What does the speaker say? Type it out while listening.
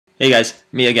Hey guys,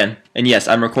 me again. And yes,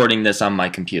 I'm recording this on my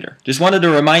computer. Just wanted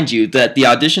to remind you that the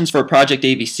auditions for Project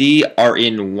AvC are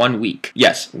in 1 week.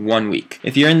 Yes, 1 week.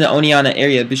 If you're in the Oneonta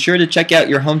area, be sure to check out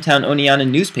your hometown Oneonta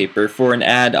newspaper for an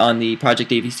ad on the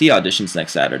Project AvC auditions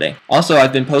next Saturday. Also,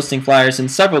 I've been posting flyers in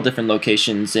several different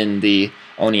locations in the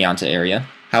Oneonta area.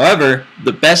 However,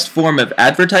 the best form of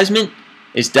advertisement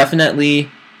is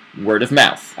definitely word of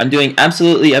mouth. I'm doing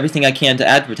absolutely everything I can to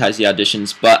advertise the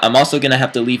auditions, but I'm also going to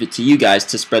have to leave it to you guys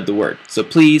to spread the word. So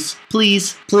please,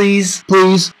 please, please,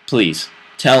 please, please,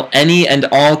 tell any and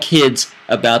all kids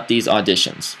about these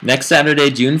auditions. Next Saturday,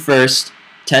 June 1st,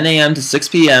 10 a.m. to 6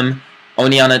 p.m.,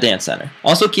 Oneonta Dance Center.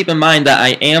 Also keep in mind that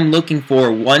I am looking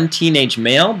for 1 teenage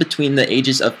male between the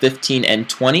ages of 15 and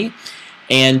 20,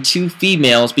 and 2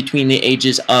 females between the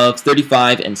ages of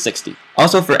 35 and 60.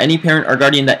 Also, for any parent or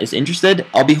guardian that is interested,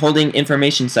 I'll be holding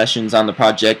information sessions on the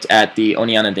project at the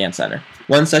Oneonta Dance Center.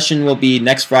 One session will be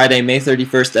next Friday, May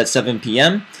 31st at 7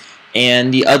 p.m.,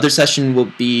 and the other session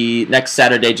will be next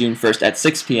Saturday, June 1st at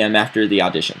 6 p.m. after the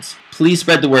auditions. Please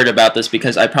spread the word about this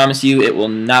because I promise you it will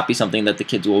not be something that the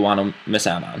kids will want to miss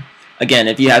out on. Again,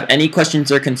 if you have any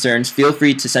questions or concerns, feel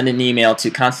free to send an email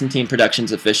to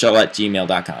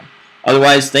ConstantineProductionsOfficial@gmail.com.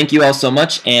 Otherwise, thank you all so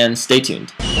much, and stay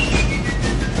tuned.